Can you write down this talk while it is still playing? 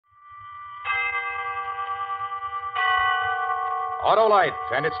Autolite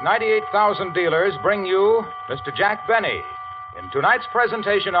and its 98,000 dealers bring you Mr. Jack Benny in tonight's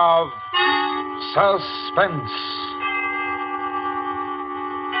presentation of Suspense.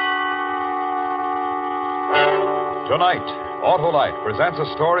 Tonight, Autolite presents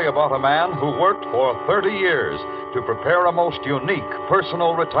a story about a man who worked for 30 years to prepare a most unique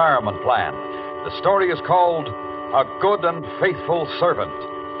personal retirement plan. The story is called A Good and Faithful Servant.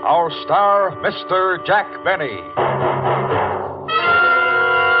 Our star, Mr. Jack Benny.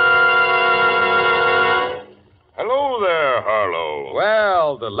 Hello there, Harlow.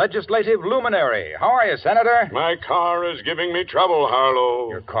 Well, the legislative luminary. How are you, Senator? My car is giving me trouble, Harlow.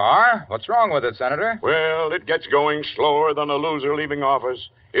 Your car? What's wrong with it, Senator? Well, it gets going slower than a loser leaving office.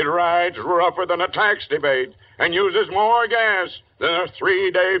 It rides rougher than a tax debate and uses more gas than a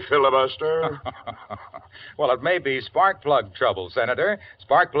 3-day filibuster. Well, it may be spark plug trouble, Senator.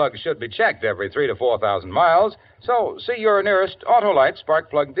 Spark plugs should be checked every 3,000 to 4,000 miles, so see your nearest Autolite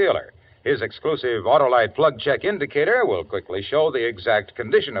spark plug dealer. His exclusive Autolite plug check indicator will quickly show the exact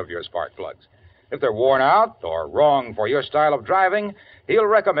condition of your spark plugs. If they're worn out or wrong for your style of driving, he'll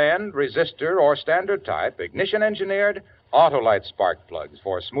recommend resistor or standard type, ignition-engineered Autolite spark plugs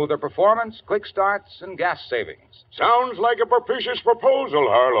for smoother performance, quick starts, and gas savings. Sounds like a propitious proposal,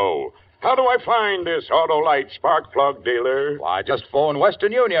 Harlow. How do I find this Autolite spark plug dealer? Why, just phone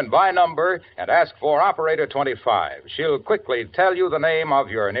Western Union by number and ask for Operator 25. She'll quickly tell you the name of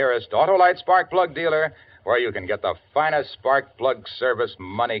your nearest Autolite spark plug dealer where you can get the finest spark plug service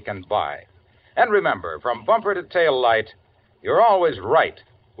money can buy. And remember, from bumper to tail light, you're always right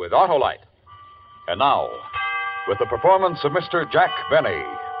with Autolite. And now, with the performance of Mr. Jack Benny,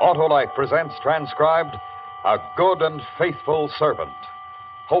 Autolite presents transcribed A Good and Faithful Servant,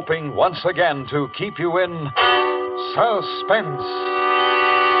 hoping once again to keep you in suspense.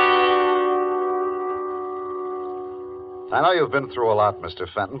 I know you've been through a lot, Mr.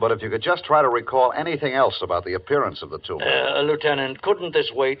 Fenton, but if you could just try to recall anything else about the appearance of the two men. Lieutenant, couldn't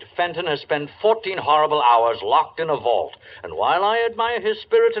this wait? Fenton has spent 14 horrible hours locked in a vault. And while I admire his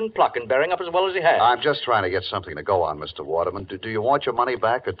spirit and pluck in bearing up as well as he has... I'm just trying to get something to go on, Mr. Waterman. Do you want your money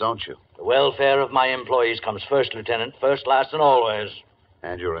back or don't you? The welfare of my employees comes first, Lieutenant. First, last, and always.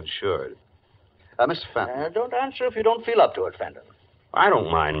 And you're insured. Mr. Fenton. Don't answer if you don't feel up to it, Fenton. I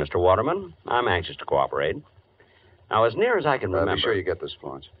don't mind, Mr. Waterman. I'm anxious to cooperate. Now, as near as I can remember... Be sure you get this,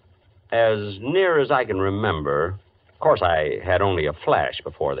 Florence. As near as I can remember... Of course, I had only a flash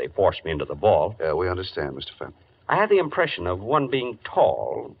before they forced me into the vault. We understand, Mr. Fenton. I had the impression of one being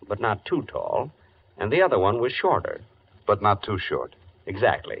tall, but not too tall, and the other one was shorter. But not too short.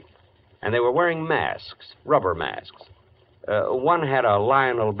 Exactly. And they were wearing masks, rubber masks. One had a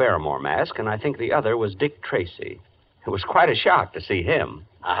Lionel Barrymore mask, and I think the other was Dick Tracy. It was quite a shock to see him.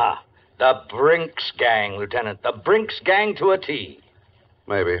 Aha. The Brinks Gang, Lieutenant. The Brinks Gang to a T.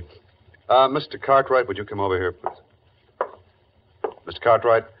 Maybe. Mr. Cartwright, would you come over here, please? Mr.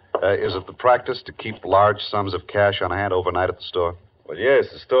 Cartwright, is it the practice to keep large sums of cash on hand overnight at the store? Well, yes,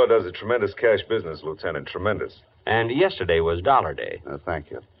 the store does a tremendous cash business, Lieutenant. Tremendous. And yesterday was Dollar Day.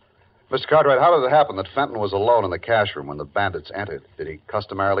 Thank you. Mr. Cartwright, how did it happen that Fenton was alone in the cash room when the bandits entered? Did he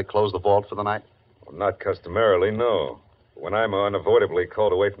customarily close the vault for the night? Well, not customarily, no. When I'm unavoidably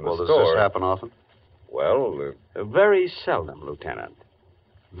called away from the store... Does this happen often? Well, very seldom, Lieutenant.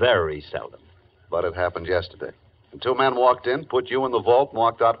 Very seldom. But it happened yesterday. And two men walked in, put you in the vault, and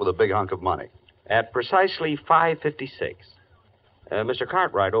walked out with a big hunk of money. At precisely 5:56. Mr.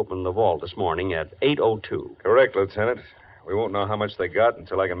 Cartwright opened the vault this morning at 8:02. Correct, Lieutenant. We won't know how much they got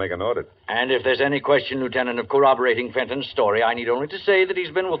until I can make an audit. And if there's any question, Lieutenant, of corroborating Fenton's story, I need only to say that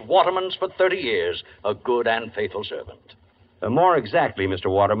he's been with Waterman's for 30 years, a good and faithful servant. More exactly,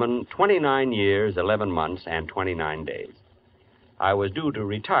 Mr. Waterman, 29 years, 11 months, and 29 days. I was due to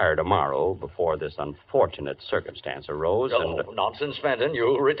retire tomorrow before this unfortunate circumstance arose, Nonsense, Fenton.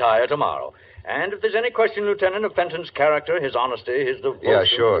 You'll retire tomorrow. And if there's any question, Lieutenant, of Fenton's character, his honesty, his devotion... Yeah,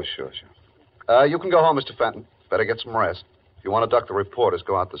 sure. You can go home, Mr. Fenton. Better get some rest. If you want to duck the reporters,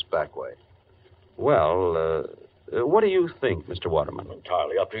 go out this back way. Well, what do you think, Mr. Waterman?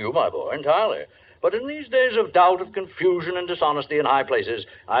 Entirely up to you, my boy, entirely. But in these days of doubt, of confusion, and dishonesty in high places,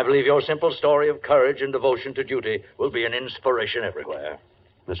 I believe your simple story of courage and devotion to duty will be an inspiration everywhere.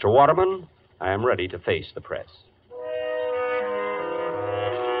 Mr. Waterman, I am ready to face the press.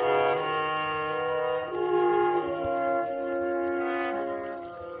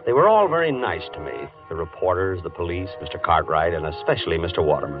 They were all very nice to me. The reporters, the police, Mr. Cartwright, and especially Mr.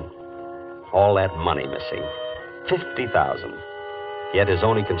 Waterman. All that money missing. $50,000. Yet his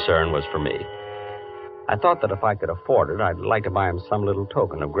only concern was for me. I thought that if I could afford it, I'd like to buy him some little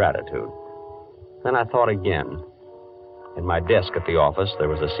token of gratitude. Then I thought again. In my desk at the office, there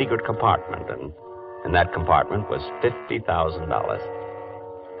was a secret compartment, and in that compartment was $50,000.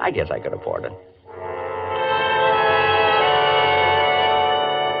 I guess I could afford it.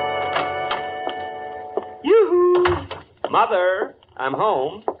 Yoo-hoo! Mother, I'm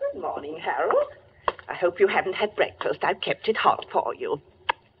home. Good morning, Harold. I hope you haven't had breakfast. I've kept it hot for you.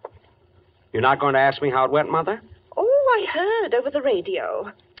 You're not going to ask me how it went, Mother? Oh, I heard over the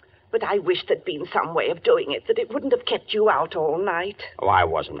radio. But I wish there'd been some way of doing it that it wouldn't have kept you out all night. Oh, I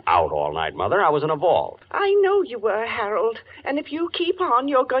wasn't out all night, Mother. I was in a vault. I know you were, Harold. And if you keep on,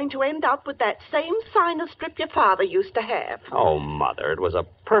 you're going to end up with that same sinus strip your father used to have. Oh, Mother, it was a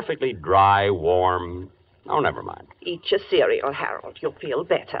perfectly dry, warm... Oh, never mind. Eat your cereal, Harold. You'll feel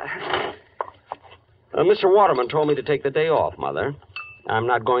better. Mr. Waterman told me to take the day off, Mother. I'm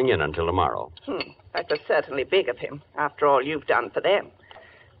not going in until tomorrow. That was certainly big of him, after all you've done for them.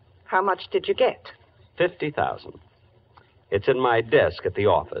 How much did you get? $50,000. It's in my desk at the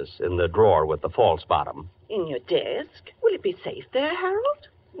office, in the drawer with the false bottom. In your desk? Will it be safe there, Harold?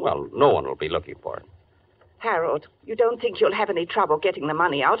 Well, no one will be looking for it. Harold, you don't think you'll have any trouble getting the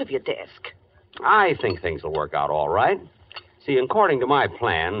money out of your desk? I think things will work out all right. See, according to my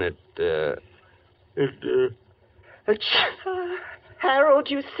plan, Harold,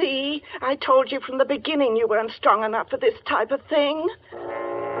 you see, I told you from the beginning you weren't strong enough for this type of thing.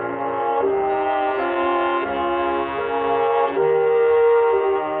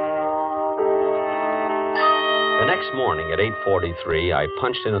 The next morning at 8:43, I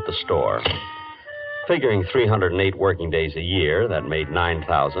punched in at the store. Figuring 308 working days a year, that made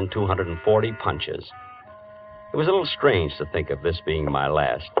 9,240 punches. It was a little strange to think of this being my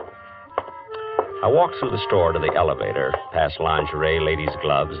last. I walked through the store to the elevator, past lingerie, ladies'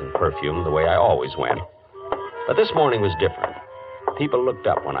 gloves, and perfume the way I always went. But this morning was different. People looked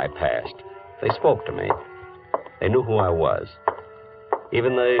up when I passed. They spoke to me. They knew who I was.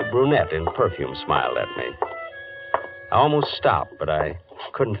 Even the brunette in perfume smiled at me. I almost stopped, but I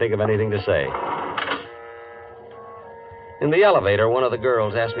couldn't think of anything to say. In the elevator, one of the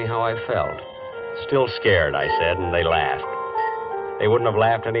girls asked me how I felt. Still scared, I said, and they laughed. They wouldn't have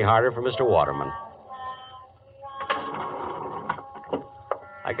laughed any harder for Mr. Waterman.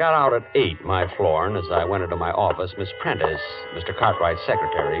 I got out at 8, my floor, and as I went into my office, Miss Prentice, Mr. Cartwright's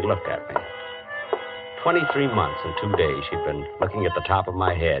secretary, looked at me. 23 months and 2 days she'd been looking at the top of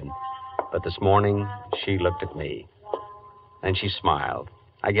my head. But this morning, she looked at me. And she smiled.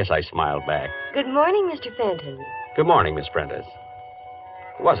 I guess I smiled back. Good morning, Mr. Fenton. Good morning, Miss Prentice.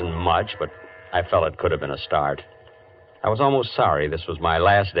 It wasn't much, but I felt it could have been a start. I was almost sorry this was my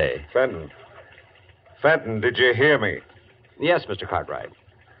last day. Fenton, did you hear me? Yes, Mr. Cartwright.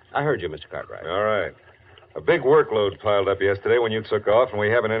 I heard you, Mr. Cartwright. All right. A big workload piled up yesterday when you took off, and we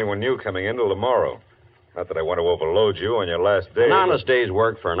haven't anyone new coming in till tomorrow. Not that I want to overload you on your last day. An honest day's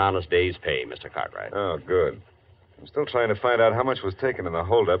work for an honest day's pay, Mr. Cartwright. Oh, good. I'm still trying to find out how much was taken in the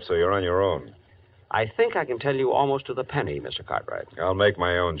holdup, so you're on your own. I think I can tell you almost to the penny, Mr. Cartwright. I'll make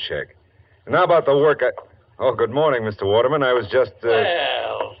my own check. And how about the work Oh, good morning, Mr. Waterman. I was just,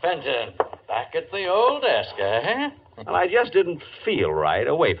 Well, Fenton, back at the old desk, eh? Well, I just didn't feel right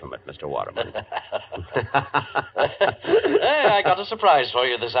away from it, Mr. Waterman. Hey, I got a surprise for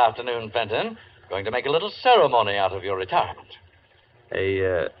you this afternoon, Fenton. Going to make a little ceremony out of your retirement.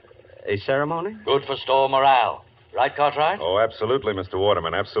 A ceremony? Good for store morale. Right, Cartwright? Oh, absolutely, Mr.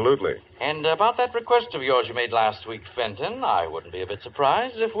 Waterman, absolutely. And about that request of yours you made last week, Fenton, I wouldn't be a bit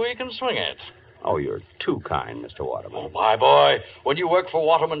surprised if we can swing it. Oh, you're too kind, Mr. Waterman. Oh, my boy, when you work for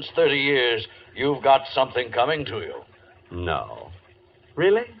Waterman's 30 years, you've got something coming to you. No.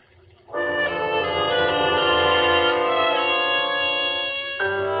 Really?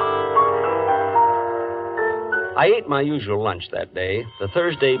 I ate my usual lunch that day, the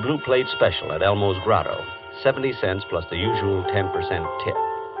Thursday Blue Plate Special at Elmo's Grotto. 70 cents plus the usual 10% tip.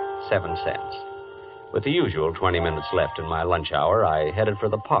 7 cents. With the usual 20 minutes left in my lunch hour, I headed for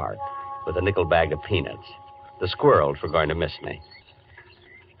the park with a nickel bag of peanuts. The squirrels were going to miss me.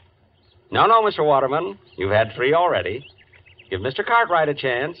 No, Mr. Waterman. You've had 3 already. Give Mr. Cartwright a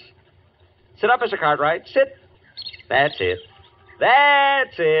chance. Sit up, Mr. Cartwright. Sit. That's it.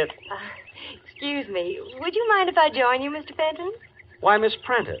 That's it. Excuse me. Would you mind if I join you, Mr. Fenton? Why, Miss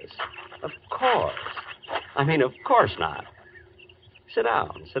Prentice. Of course. Of course not. Sit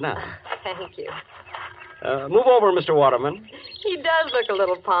down. Thank you. Move over, Mr. Waterman. He does look a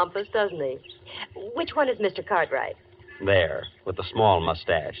little pompous, doesn't he? Which one is Mr. Cartwright? There, with the small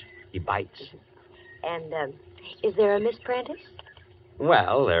mustache. He bites. And, is there a Miss Prentice?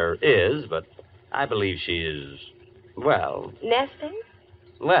 Well, there is, but I believe she is, well... Nesting?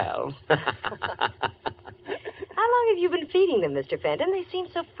 Well... How long have you been feeding them, Mr. Fenton? They seem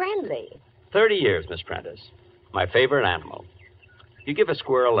so friendly. 30 years, Miss Prentice. My favorite animal. You give a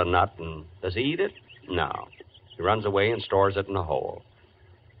squirrel a nut, and does he eat it? No. He runs away and stores it in a hole.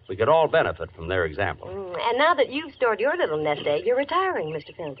 We could all benefit from their example. And now that you've stored your little nest egg, you're retiring,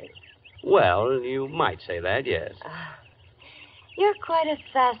 Mr. Fenton. Well, you might say that, yes. You're quite a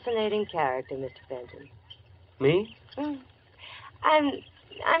fascinating character, Mr. Fenton. Me?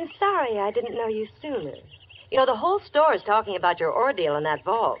 I'm sorry I didn't know you sooner. You know, the whole store is talking about your ordeal in that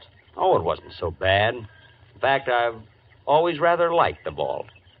vault. Oh, it wasn't so bad. In fact, I've always rather liked the vault.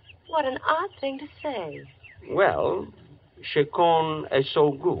 What an odd thing to say. Well, chacun est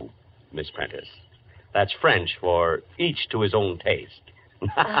son goût, Miss Prentice. That's French for each to his own taste.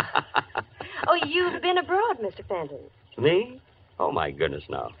 Oh, you've been abroad, Mr. Fenton. Me? Oh, my goodness,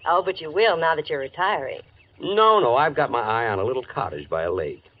 no. Oh, but you will now that you're retiring. No, I've got my eye on a little cottage by a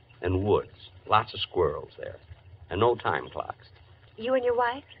lake and woods. Lots of squirrels there. And no time clocks. You and your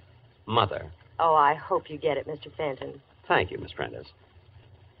wife? Mother. Oh, I hope you get it, Mr. Fenton. Thank you, Miss Prentice.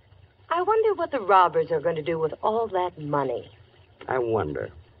 I wonder what the robbers are going to do with all that money. I wonder.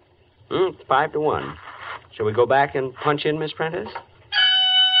 5-1. Shall we go back and punch in, Miss Prentice?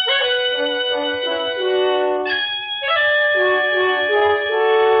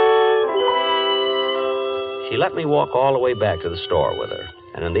 She let me walk all the way back to the store with her.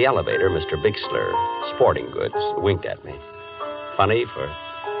 And in the elevator, Mr. Bixler, Sporting Goods, winked at me. Funny, for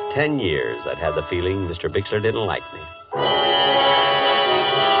 10 years I'd had the feeling Mr. Bixler didn't like me.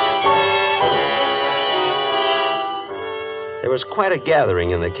 There was quite a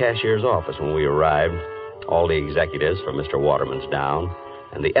gathering in the cashier's office when we arrived. All the executives from Mr. Waterman's down,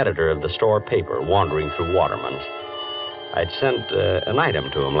 and the editor of the store paper wandering through Waterman's. I'd sent an item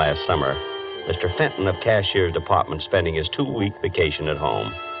to him last summer. Mr. Fenton of Cashier's Department spending his 2-week vacation at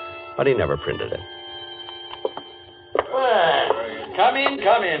home. But he never printed it. Well, come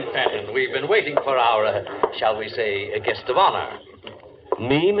in, Fenton. We've been waiting for our, shall we say, guest of honor.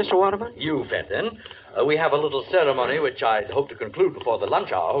 Me, Mr. Waterman? You, Fenton. We have a little ceremony which I'd hope to conclude before the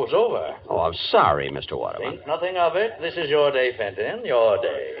lunch hour was over. Oh, I'm sorry, Mr. Waterman. Think nothing of it. This is your day, Fenton, your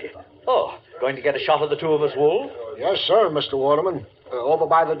day. Oh, going to get a shot of the two of us, Wolf? Yes, sir, Mr. Waterman. Over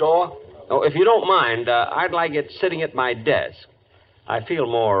by the door? Oh, if you don't mind, I'd like it sitting at my desk. I feel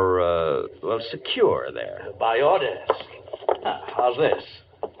more, secure there. By your desk. How's this?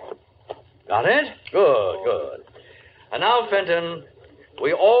 Got it? Good. And now, Fenton,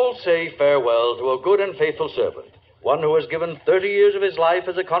 we all say farewell to a good and faithful servant, one who has given 30 years of his life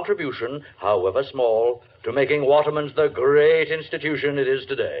as a contribution, however small, to making Waterman's the great institution it is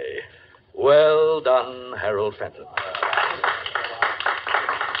today. Well done, Harold Fenton.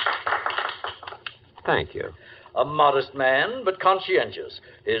 Thank you. A modest man, but conscientious.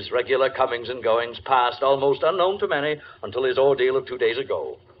 His regular comings and goings passed almost unknown to many until his ordeal of 2 days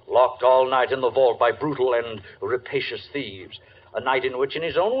ago. Locked all night in the vault by brutal and rapacious thieves. A night in which, in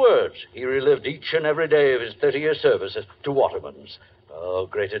his own words, he relived each and every day of his 30-year service to Waterman's. Oh,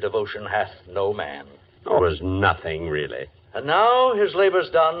 greater devotion hath no man. Oh, it was nothing, really. And now, his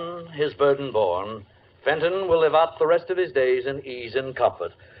labor's done, his burden borne, Fenton will live out the rest of his days in ease and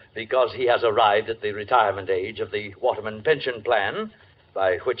comfort, because he has arrived at the retirement age of the Waterman pension plan,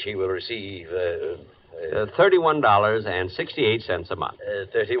 by which he will receive... $31.68 a month.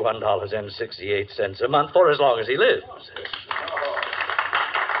 $31.68 a month for as long as he lives.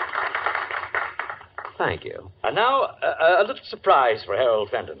 Thank you. And now, a little surprise for Harold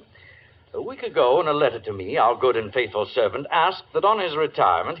Fenton. A week ago, in a letter to me, our good and faithful servant asked that on his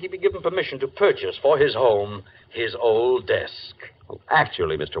retirement he be given permission to purchase for his home his old desk. Well,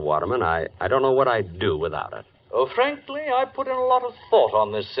 actually, Mr. Waterman, I don't know what I'd do without it. Oh, frankly, I put in a lot of thought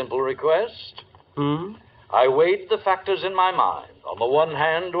on this simple request. I weighed the factors in my mind. On the one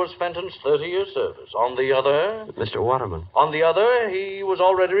hand was Fenton's 30-year service. On the other... Mr. Waterman. On the other, he was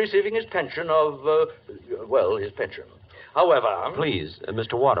already receiving his pension of, his pension. However... Please,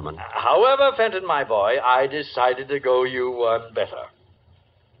 Mr. Waterman. However, Fenton, my boy, I decided to go you one better.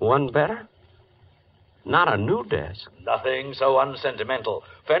 One better? Not a new desk. Nothing so unsentimental.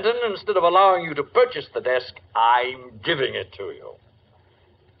 Fenton, instead of allowing you to purchase the desk, I'm giving it to you.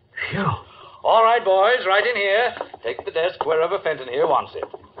 Phew. All right, boys, right in here. Take the desk wherever Fenton here wants it.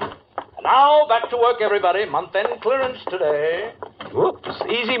 And now, back to work, everybody. Month-end clearance today. Whoops.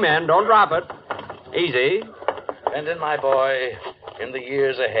 Easy, men. Don't drop it. Easy. Fenton, my boy, in the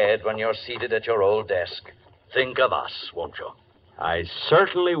years ahead, when you're seated at your old desk, think of us, won't you? I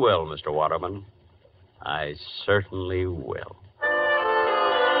certainly will, Mr. Waterman. I certainly will.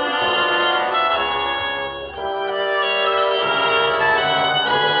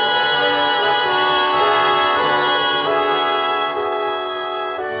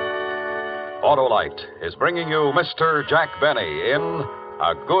 Autolite is bringing you Mr. Jack Benny in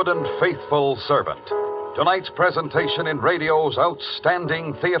A Good and Faithful Servant. Tonight's presentation in radio's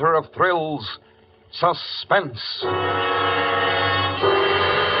outstanding theater of thrills, Suspense.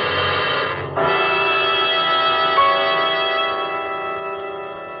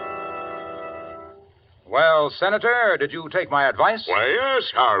 Well, Senator, did you take my advice? Why,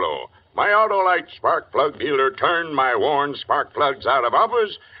 yes, Harlow. My Autolite spark plug dealer turned my worn spark plugs out of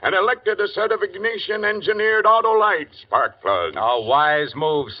office and elected a set of ignition-engineered Autolite spark plugs. A wise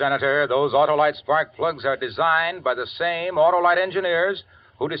move, Senator. Those Autolite spark plugs are designed by the same Autolite engineers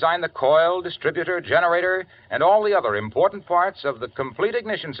who designed the coil, distributor, generator, and all the other important parts of the complete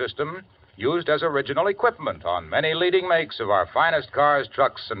ignition system used as original equipment on many leading makes of our finest cars,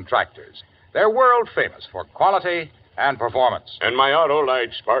 trucks, and tractors. They're world famous for quality and performance. And my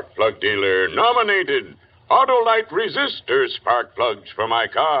Autolite spark plug dealer nominated Autolite resistor spark plugs for my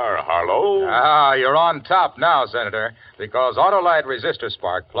car, Harlow. Ah, you're on top now, Senator, because Autolite resistor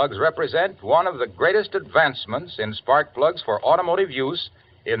spark plugs represent one of the greatest advancements in spark plugs for automotive use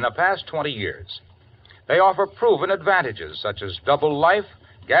in the past 20 years. They offer proven advantages such as double life,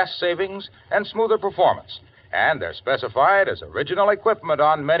 gas savings, and smoother performance. And they're specified as original equipment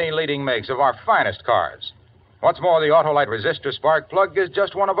on many leading makes of our finest cars. What's more, the Autolite resistor spark plug is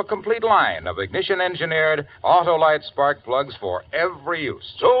just one of a complete line of ignition-engineered Autolite spark plugs for every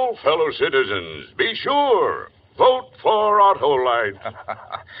use. So, fellow citizens, be sure, vote for Autolite.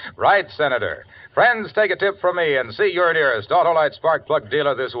 Right, Senator. Friends, take a tip from me and see your nearest Autolite spark plug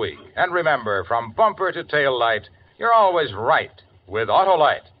dealer this week. And remember, from bumper to tail light, you're always right with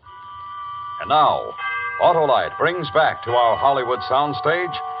Autolite. And now, Autolite brings back to our Hollywood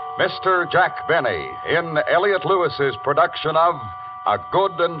soundstage Mr. Jack Benny in Elliot Lewis's production of A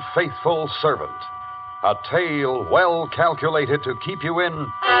Good and Faithful Servant, a tale well calculated to keep you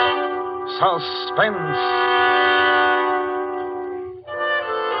in suspense.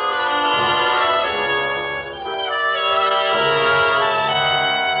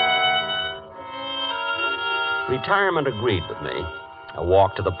 Retirement agreed with me. A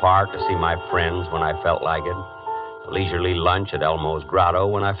walk to the park to see my friends when I felt like it. A leisurely lunch at Elmo's Grotto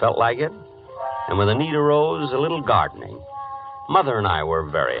when I felt like it. And when the need arose, a little gardening. Mother and I were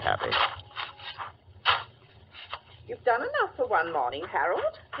very happy. You've done enough for one morning,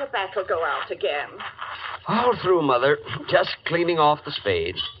 Harold. Your back will go out again. All through, Mother. Just cleaning off the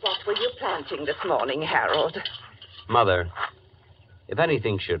spade. What were you planting this morning, Harold? Mother, if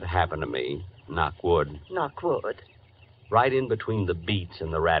anything should happen to me, knock wood. Knock wood. Right in between the beets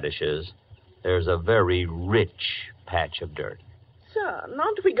and the radishes, there's a very rich patch of dirt. Son,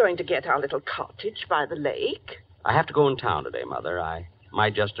 aren't we going to get our little cottage by the lake? I have to go in town today, Mother. I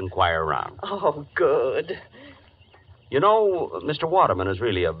might just inquire around. Oh, good. You know, Mr. Waterman is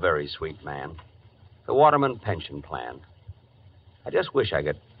really a very sweet man. The Waterman pension plan. I just wish I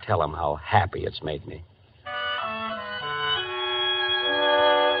could tell him how happy it's made me.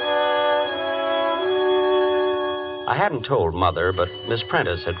 I hadn't told Mother, but Miss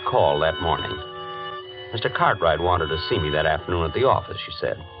Prentice had called that morning. Mr. Cartwright wanted to see me that afternoon at the office, she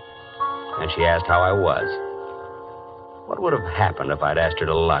said. And she asked how I was. What would have happened if I'd asked her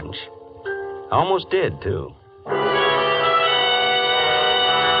to lunch? I almost did, too.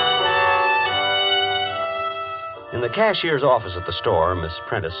 In the cashier's office at the store, Miss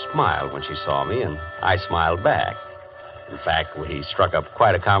Prentice smiled when she saw me, and I smiled back. In fact, we struck up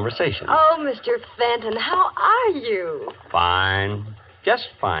quite a conversation. Oh, Mr. Fenton, how are you? Fine. Just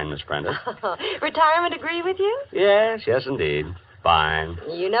fine, Miss Prentice. Retirement agree with you? Yes, indeed. Fine.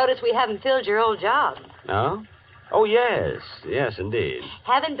 You notice we haven't filled your old job. No? Oh, yes, indeed.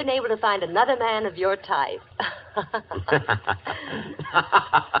 Haven't been able to find another man of your type.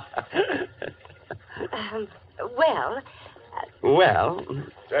 Well... Well...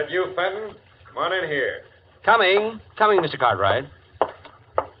 Is that you, Fenton? Come on in here. Coming, Mr. Cartwright.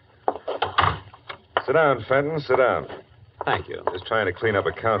 Sit down, Fenton, sit down. Thank you. Just trying to clean up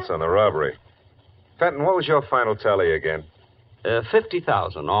accounts on the robbery. Fenton, what was your final tally again?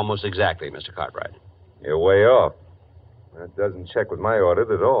 50,000, almost exactly, Mr. Cartwright. You're way off. That doesn't check with my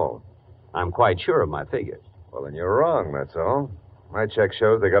audit at all. I'm quite sure of my figures. Well, then you're wrong, that's all. My check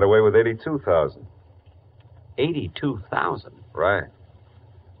shows they got away with 82,000. 82,000? Right.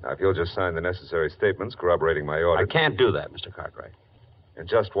 Now, if you'll just sign the necessary statements corroborating my audit... I can't do that, Mr. Cartwright. And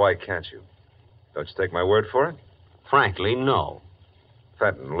just why can't you? Don't you take my word for it? Frankly, no.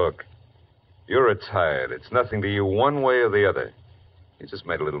 Fenton, look. You're retired. It's nothing to you one way or the other. You just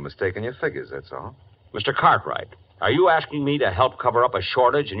made a little mistake in your figures, that's all. Mr. Cartwright, are you asking me to help cover up a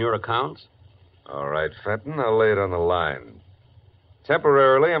shortage in your accounts? All right, Fenton, I'll lay it on the line.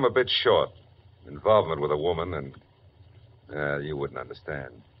 Temporarily, I'm a bit short. Involvement with a woman, and you wouldn't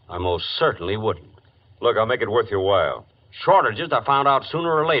understand. I most certainly wouldn't. Look, I'll make it worth your while. Shortages are found out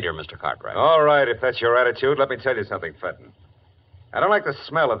sooner or later, Mr. Cartwright. All right, if that's your attitude, let me tell you something, Fenton. I don't like the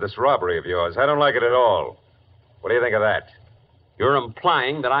smell of this robbery of yours. I don't like it at all. What do you think of that? You're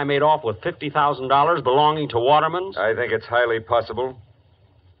implying that I made off with $50,000 belonging to Waterman's? I think it's highly possible.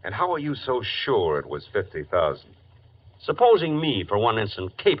 And how are you so sure it was $50,000? Supposing me, for one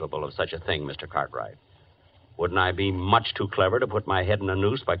instant, capable of such a thing, Mr. Cartwright, wouldn't I be much too clever to put my head in a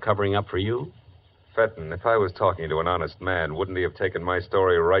noose by covering up for you? Fenton, if I was talking to an honest man, wouldn't he have taken my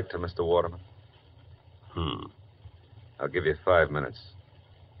story right to Mr. Waterman? I'll give you 5 minutes.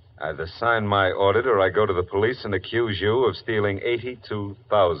 Either sign my audit or I go to the police and accuse you of stealing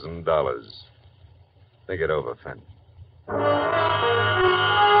 $82,000. Think it over, Fenton.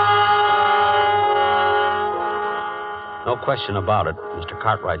 No question about it, Mr.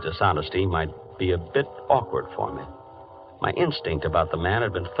 Cartwright's dishonesty might be a bit awkward for me. My instinct about the man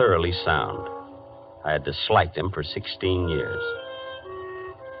had been thoroughly sound. I had disliked him for 16 years.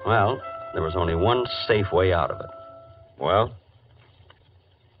 Well, there was only one safe way out of it. Well?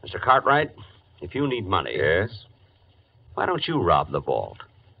 Mr. Cartwright, if you need money... Yes? Why don't you rob the vault?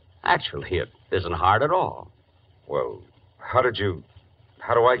 Actually, it isn't hard at all. Well, how do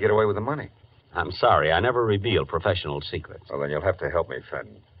I get away with the money? I'm sorry, I never reveal professional secrets. Well, then you'll have to help me,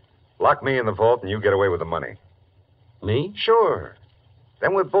 Fenton. Lock me in the vault and you get away with the money. Me? Sure.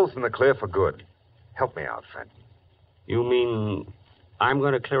 Then we're both in the clear for good. Help me out, Fenton. You mean I'm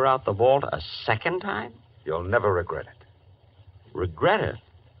going to clear out the vault a second time? You'll never regret it. Regret it?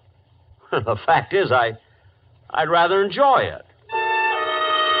 The fact is, I'd rather enjoy it.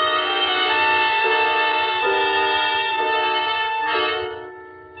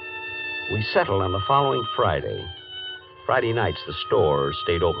 We settled on the following Friday. Friday nights, the store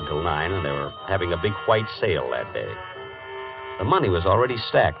stayed open till 9, and they were having a big white sale that day. The money was already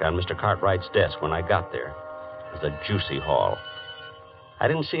stacked on Mr. Cartwright's desk when I got there. It was a juicy haul. I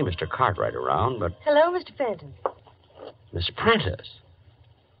didn't see Mr. Cartwright around, but... Hello, Mr. Fenton. Miss Prentice.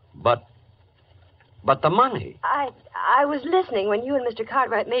 But the money. I was listening when you and Mr.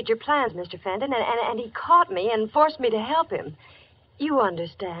 Cartwright made your plans, Mr. Fenton, and he caught me and forced me to help him. You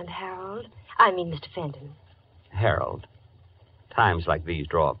understand, Harold. I mean, Mr. Fenton. Harold, times like these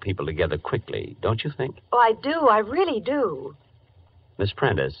draw people together quickly, don't you think? Oh, I do. I really do. Miss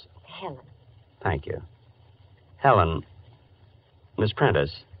Prentice. Helen. Thank you. Helen, Miss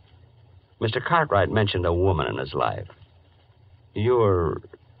Prentice, Mr. Cartwright mentioned a woman in his life. You're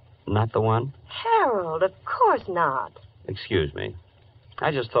not the one? Harold, of course not. Excuse me.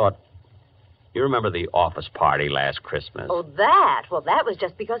 I just thought... You remember the office party last Christmas? Oh, that? Well, that was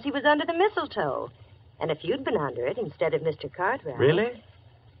just because he was under the mistletoe. And if you'd been under it instead of Mr. Cartwright... Really?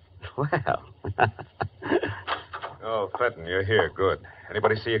 Well... Oh, Fenton, you're here. Good.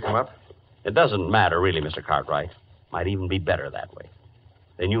 Anybody see you come up? It doesn't matter, really, Mr. Cartwright. Might even be better that way.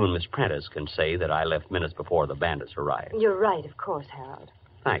 Then you and Miss Prentice can say that I left minutes before the bandits arrived. You're right, of course, Harold.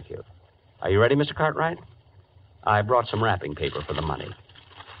 Thank you. Are you ready, Mr. Cartwright? I brought some wrapping paper for the money.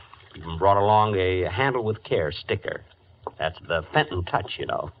 Even brought along a handle with care sticker. That's the Fenton touch, you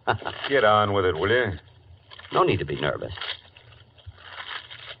know. Get on with it, will you? No need to be nervous.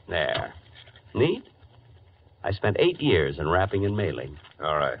 There. Neat? I spent 8 years in wrapping and mailing.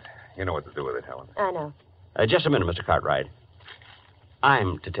 All right. You know what to do with it, Helen. I know. Just a minute, Mr. Cartwright.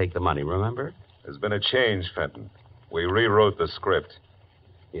 I'm to take the money, remember? There's been a change, Fenton. We rewrote the script.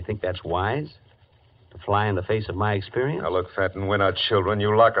 You think that's wise? To fly in the face of my experience? Now, look, Fenton, we're not children.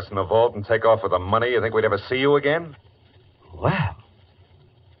 You lock us in the vault and take off with the money. You think we'd ever see you again? Well,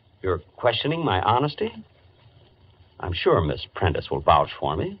 you're questioning my honesty? I'm sure Miss Prentice will vouch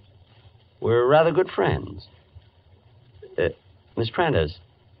for me. We're rather good friends. Miss Prentice,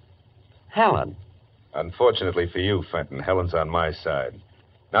 Helen. Unfortunately for you, Fenton, Helen's on my side.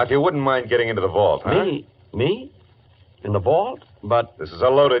 Now, if you wouldn't mind getting into the vault, huh? Me? In the vault? But... This is a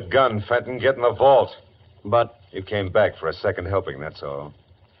loaded gun, Fenton. Get in the vault. But... You came back for a second helping, that's all.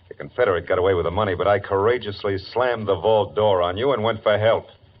 The Confederate got away with the money, but I courageously slammed the vault door on you and went for help.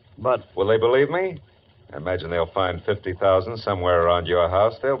 But... Will they believe me? I imagine they'll find $50,000 somewhere around your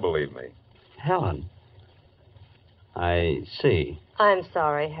house. They'll believe me. Helen. I see. I'm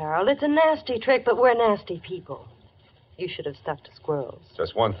sorry, Harold. It's a nasty trick, but we're nasty people. You should have stuck to squirrels.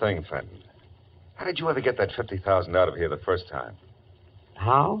 Just one thing, Fenton. How did you ever get that $50,000 out of here the first time?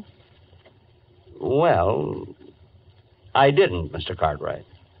 How? Well, I didn't, Mr. Cartwright.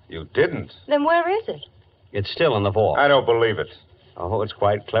 You didn't? Then where is it? It's still in the vault. I don't believe it. Oh, it's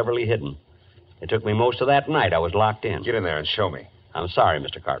quite cleverly hidden. It took me most of that night. I was locked in. Get in there and show me. I'm sorry,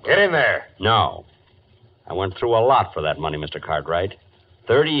 Mr. Cartwright. Get in there. No. I went through a lot for that money, Mr. Cartwright.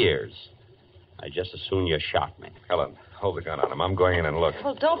 30 years. I just as soon you shot me. Helen, hold the gun on him. I'm going in and look.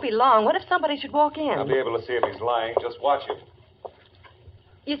 Well, don't be long. What if somebody should walk in? I'll be able to see if he's lying. Just watch him.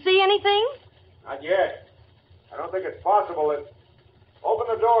 You see anything? Not yet. I don't think it's possible that... Open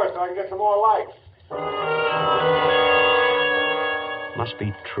the door so I can get some more light. Must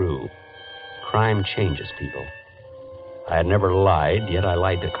be true. Crime changes people. I had never lied, yet I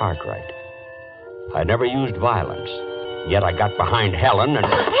lied to Cartwright. I had never used violence, yet I got behind Helen and...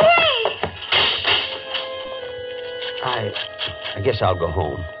 Hey! I guess I'll go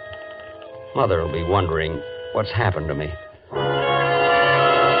home. Mother will be wondering what's happened to me.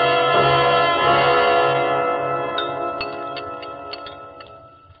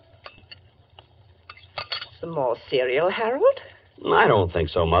 Some more cereal, Harold? I don't think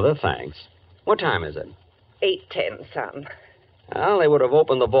so, Mother. Thanks. What time is it? 8:10, son. Well, they would have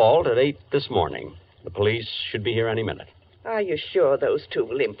opened the vault at 8 this morning. The police should be here any minute. Are you sure those two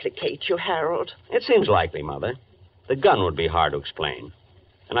will implicate you, Harold? It seems likely, Mother. The gun would be hard to explain.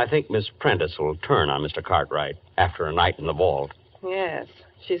 And I think Miss Prentice will turn on Mr. Cartwright after a night in the vault. Yes,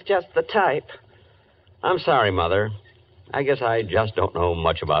 she's just the type. I'm sorry, Mother. I guess I just don't know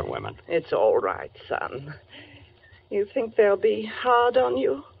much about women. It's all right, son. You think they'll be hard on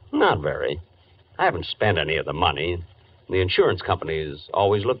you? Not very. I haven't spent any of the money. The insurance companies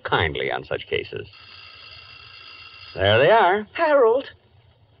always look kindly on such cases. There they are. Harold,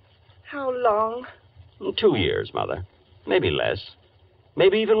 how long? 2 years, Mother. Maybe less.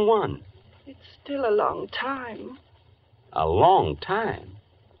 Maybe even 1. It's still a long time. A long time?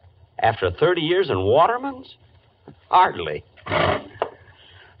 After 30 years in Waterman's? Hardly.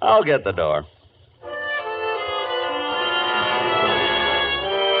 I'll get the door.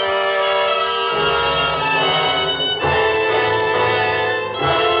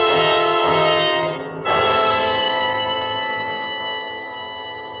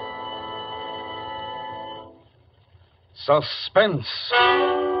 Suspense,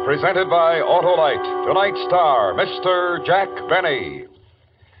 presented by Autolite. Tonight's star, Mr. Jack Benny.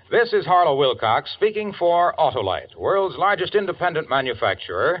 This is Harlow Wilcox speaking for Autolite, world's largest independent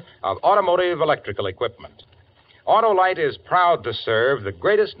manufacturer of automotive electrical equipment. Autolite is proud to serve the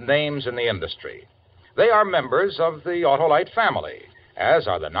greatest names in the industry. They are members of the Autolite family, as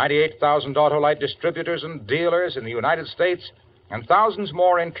are the 98,000 Autolite distributors and dealers in the United States and thousands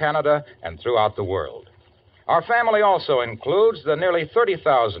more in Canada and throughout the world. Our family also includes the nearly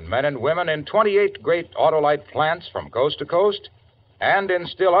 30,000 men and women in 28 great Autolite plants from coast to coast and in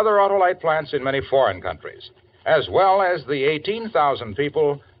still other Autolite plants in many foreign countries, as well as the 18,000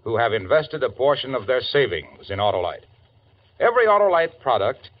 people who have invested a portion of their savings in Autolite. Every Autolite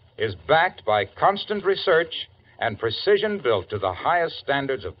product is backed by constant research and precision built to the highest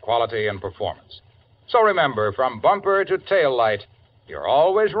standards of quality and performance. So remember, from bumper to tail light, you're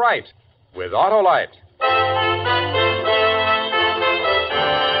always right with Autolite.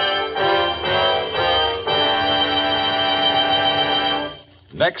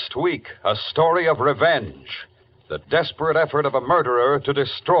 Next week, a story of revenge. The desperate effort of a murderer to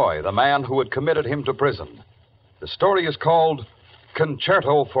destroy the man who had committed him to prison. The story is called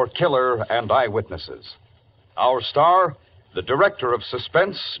Concerto for Killer and Eyewitnesses. Our star, the director of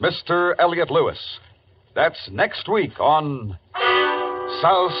Suspense, Mr. Elliot Lewis. That's next week on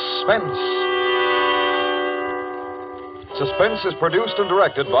Suspense. Suspense is produced and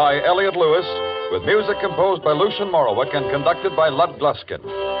directed by Elliot Lewis, with music composed by Lucian Morowick and conducted by Lud Gluskin.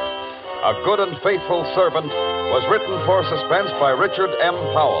 A Good and Faithful Servant was written for Suspense by Richard M.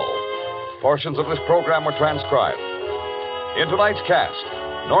 Powell. Portions of this program were transcribed. In tonight's cast,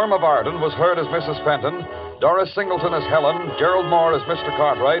 Norma Varden was heard as Mrs. Fenton, Doris Singleton as Helen, Gerald Moore as Mr.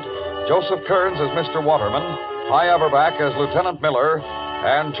 Cartwright, Joseph Kearns as Mr. Waterman, Hy Averback as Lieutenant Miller,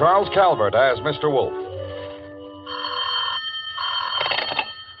 and Charles Calvert as Mr. Wolfe.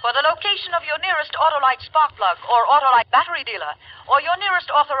 For the location of your nearest Autolite spark plug or Autolite battery dealer, or your nearest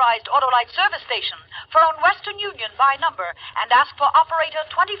authorized Autolite service station, phone Western Union by number and ask for operator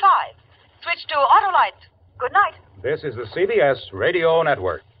 25. Switch to Autolite. Good night. This is the CBS Radio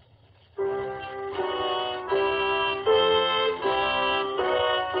Network.